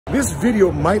This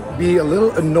video might be a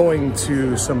little annoying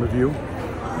to some of you,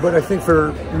 but I think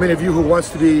for many of you who wants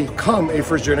to become a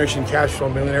first-generation cash flow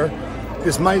millionaire,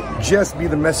 this might just be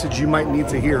the message you might need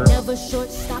to hear. Never short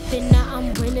stopping, now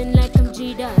I'm winning like I'm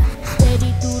Jada.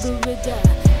 Steady through the rigor,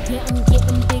 yeah, I'm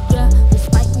getting bigger. Was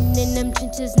fighting in them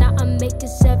trenches, now I'm making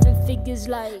 7 figures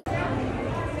like.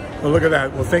 Well, look at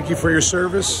that. Well, thank you for your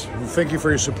service. Thank you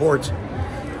for your support.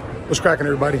 What's cracking,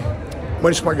 everybody?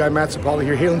 Money Smart Guy Matt Sapaula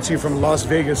here, hailing to you from Las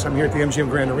Vegas. I'm here at the MGM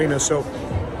Grand Arena. So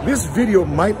this video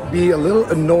might be a little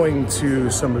annoying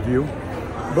to some of you,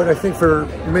 but I think for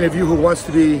many of you who wants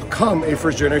to become a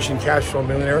first-generation cash flow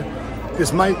millionaire,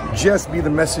 this might just be the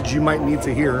message you might need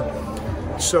to hear.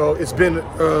 So it's been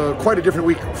quite a different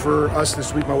week for us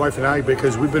this week, my wife and I,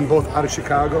 because we've been both out of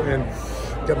Chicago and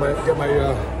got my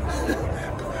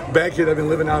bag here that I've been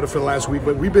living out of for the last week.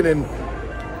 But we've been in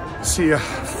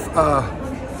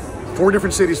 4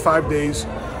 different cities, 5 days,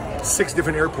 6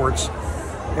 different airports,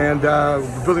 and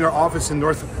we're building our office in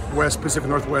Pacific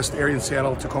Northwest area in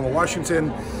Seattle, Tacoma,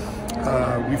 Washington.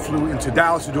 We flew into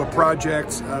Dallas to do a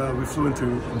project. We flew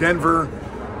into Denver,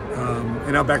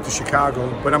 and now back to Chicago.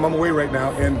 But I'm on my way right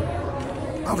now, and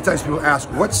oftentimes people ask,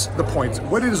 what's the point?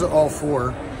 What is it all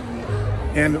for?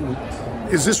 And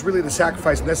is this really the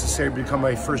sacrifice necessary to become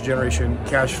a first-generation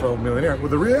cash flow millionaire? Well,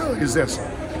 the reality is this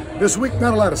week,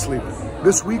 not a lot of sleep.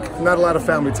 This week, not a lot of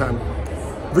family time.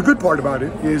 The good part about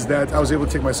it is that I was able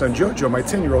to take my son Jojo, my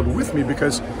 10-year-old, with me,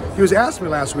 because he was asking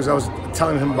me last week as I was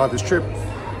telling him about this trip.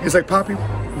 He's like, Poppy,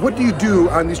 what do you do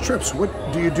on these trips? What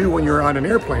do you do when you're on an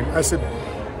airplane? I said,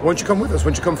 why don't you come with us?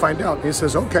 Why don't you come find out? And he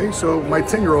says, okay. So my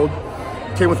 10-year-old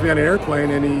came with me on an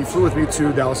airplane, and he flew with me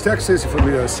to Dallas, Texas. He flew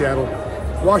me to Seattle,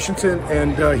 Washington,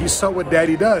 and he saw what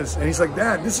Daddy does. And he's like,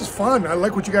 Dad, this is fun. I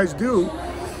like what you guys do.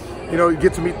 You know, you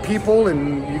get to meet people,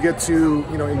 and you get to,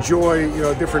 enjoy,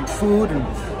 different food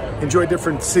and enjoy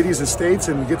different cities and states,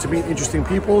 and get to meet interesting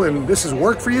people. And this is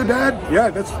work for you, Dad? Yeah,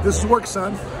 this is work,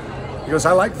 son. He goes,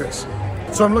 I like this.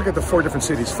 So I'm looking at the 4 different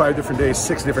cities, 5 different days,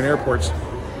 6 different airports.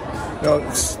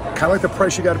 It's kind of like the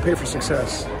price you got to pay for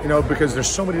success, because there's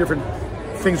so many different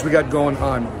things we got going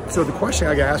on. So the question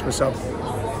I got to ask myself,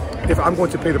 if I'm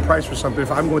going to pay the price for something,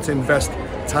 if I'm going to invest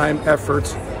time, effort,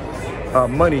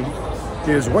 money,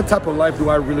 is what type of life do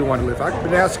I really want to live? I've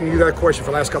been asking you that question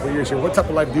for the last couple of years here. What type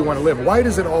of life do you want to live? Why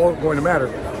is it all going to matter?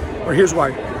 Or here's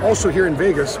why. Also here in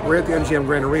Vegas, we're at the MGM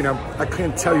Grand Arena. I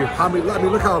can't tell you how many,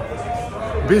 look how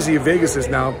busy Vegas is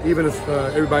now, even if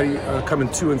everybody coming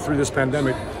to and through this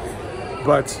pandemic.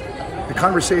 But the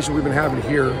conversation we've been having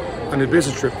here on the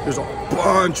business trip, there's a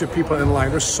bunch of people in line.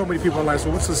 There's so many people in line.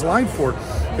 So what's this line for?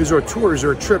 Is there a tour? Is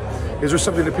there a trip? Is there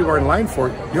something that people are in line for?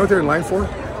 You know what they're in line for?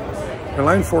 They're in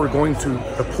line for going to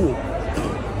the pool.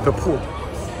 The pool.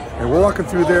 And we're walking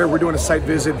through there. We're doing a site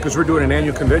visit because we're doing an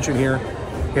annual convention here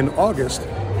in August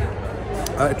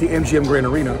at the MGM Grand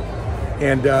Arena.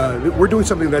 And we're doing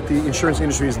something that the insurance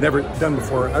industry has never done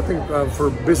before. I think for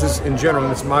business in general in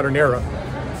this modern era,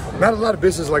 not a lot of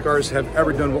businesses like ours have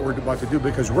ever done what we're about to do,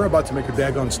 because we're about to make a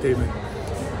daggone statement.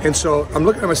 And so I'm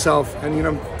looking at myself and,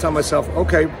 I'm telling myself,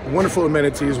 okay, wonderful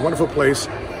amenities, wonderful place,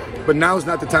 but now's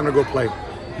not the time to go play.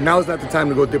 Now's not the time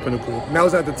to go dip in the pool.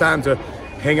 Now's not the time to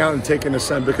hang out and take in the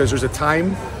sun, because there's a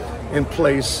time and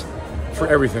place for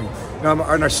everything. Now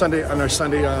on our Sunday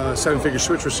 7-figure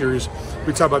switcher series,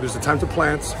 we talk about there's a time to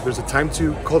plant, there's a time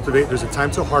to cultivate, there's a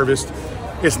time to harvest.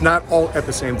 It's not all at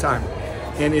the same time.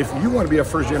 And if you want to be a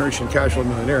first-generation cash flow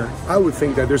millionaire, I would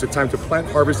think that there's a time to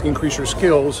plant, harvest, increase your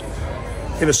skills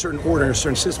in a certain order, in a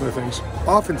certain system of things.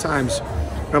 Oftentimes,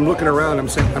 when I'm looking around,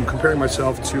 I'm comparing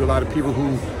myself to a lot of people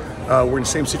who were in the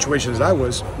same situation as I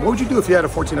was. What would you do if you had a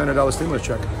 $1,400 stimulus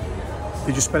check?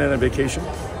 Did you spend it on vacation?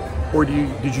 Or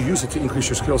did you use it to increase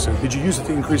your skill set? Did you use it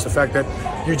to increase the fact that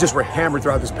you just were hammered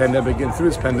throughout this pandemic, getting through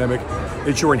this pandemic,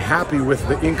 that you weren't happy with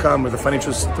the income or the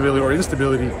financial stability or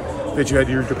instability that you had?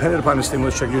 You're dependent upon a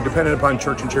stimulus check, you're dependent upon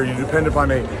church and charity, you're dependent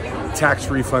upon a tax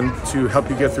refund to help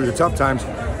you get through the tough times.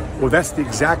 Well, that's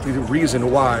exactly the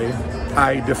reason why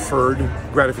I deferred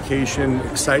gratification,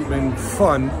 excitement,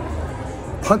 fun,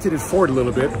 punted it forward a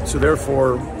little bit, so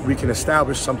therefore we can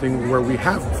establish something where we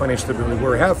have financial stability,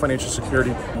 where we have financial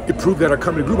security. It proved that our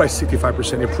company grew by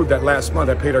 65%. It proved that last month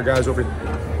I paid our guys over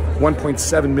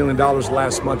 $1.7 million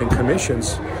last month in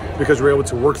commissions, because we're able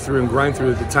to work through and grind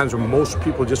through the times where most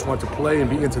people just want to play and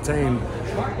be entertained,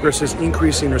 versus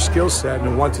increasing their skill set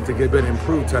and wanting to get better and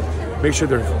improve to make sure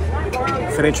their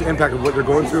financial impact of what they're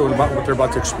going through and about what they're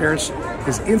about to experience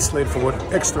is insulated for what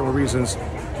external reasons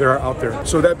there are out there.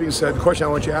 So that being said, the question I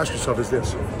want you to ask yourself is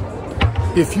this.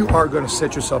 If you are going to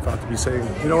set yourself out to be saying,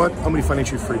 you know what, I'm going to be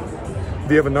financially free.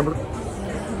 Do you have a number?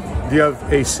 Do Do you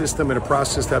have a system and a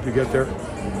process to help you get there?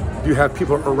 Do you have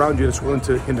people around you that's willing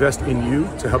to invest in you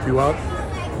to help you out?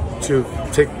 To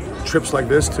take trips like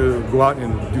this, to go out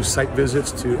and do site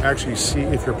visits, to actually see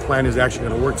if your plan is actually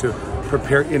going to work, to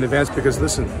prepare in advance? Because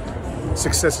listen,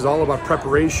 success is all about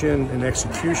preparation and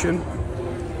execution,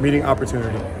 meeting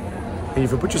opportunity. And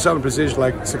if you put yourself in a position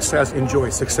like success,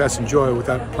 enjoy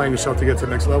without planning yourself to get to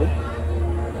the next level,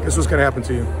 guess what's going to happen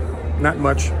to you? Not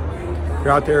much. You're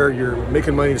out there, you're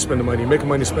making money to spend the money, making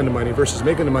money to spend the money, versus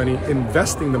making the money,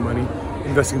 investing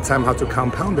time, how to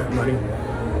compound that money.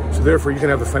 So therefore, you can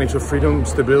have the financial freedom,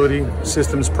 stability,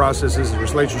 systems, processes,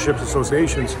 relationships,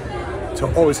 associations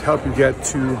to always help you get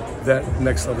to that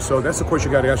next level. So that's the question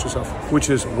you got to ask yourself,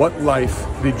 which is, what life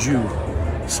did you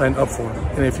sign up for?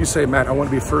 And if you say, Matt, I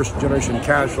want to be a first generation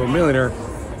cash flow millionaire,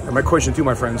 and my question to you,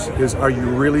 my friends, is, are you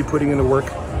really putting in the work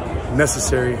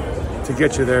necessary to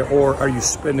get you there, or are you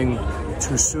spending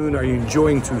too soon? Are you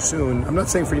enjoying too soon? I'm not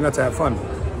saying for you not to have fun.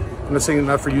 I'm not saying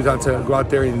not for you not to go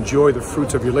out there and enjoy the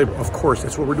fruits of your labor. Of course,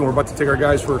 that's what we're doing. We're about to take our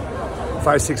guys for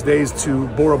 5-6 days to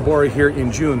Bora Bora here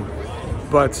in June.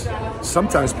 But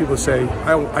sometimes people say,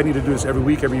 I need to do this every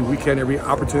week, every weekend, every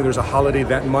opportunity. There's a holiday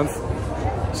that month.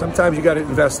 Sometimes you got to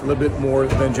invest a little bit more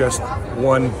than just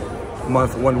 1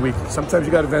 month, 1 week. Sometimes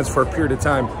you got to invest for a period of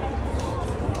time.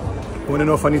 You want to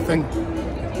know a funny thing?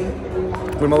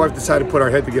 When my wife decided to put our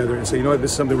head together and say, you know what,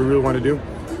 this is something we really want to do,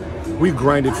 we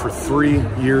grinded for 3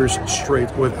 years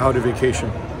straight without a vacation.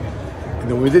 And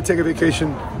then when we did take a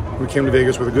vacation, we came to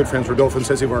Vegas with our good friends Rodolfo and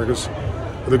Ceci Vargas,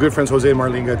 with our good friends Jose and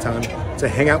Marlene Gatan, to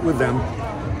hang out with them,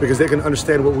 because they can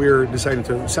understand what we're deciding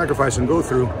to sacrifice and go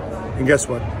through. And guess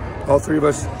what? All 3 of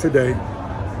us today,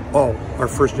 all are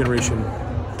first generation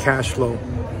cash flow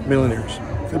millionaires.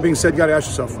 That being said, you gotta ask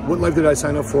yourself, what life did I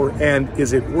sign up for, and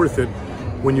is it worth it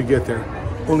when you get there?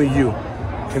 Only you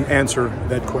can answer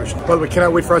that question. By the way,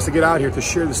 cannot wait for us to get out here to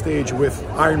share the stage with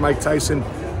Iron Mike Tyson,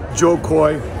 Joe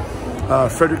Coy,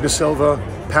 Frederick Da Silva,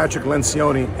 Patrick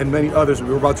Lencioni, and many others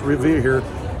we're about to reveal here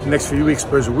in the next few weeks,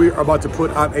 because we are about to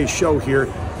put on a show here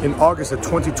in August of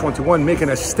 2021, making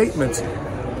a statement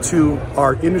to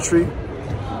our industry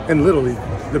and literally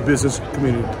the business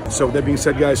community. So that being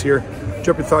said, guys, here,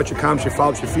 drop your thoughts, your comments, your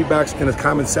follow-ups, your feedbacks in the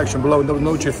comment section below.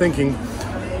 Know what you're thinking.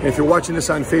 And if you're watching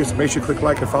this on Facebook, make sure you click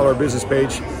like and follow our business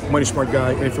page, Money Smart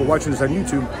Guy. And if you're watching this on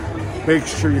YouTube, make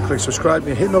sure you click subscribe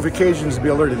and hit notifications to be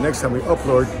alerted next time we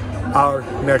upload our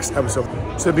next episode.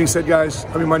 So that being said, guys,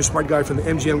 I'm your Money Smart Guy from the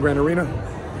MGM Grand Arena.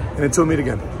 And until we meet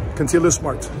again, continue to live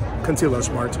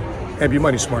smart, and be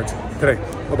money smart today.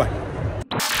 Bye-bye.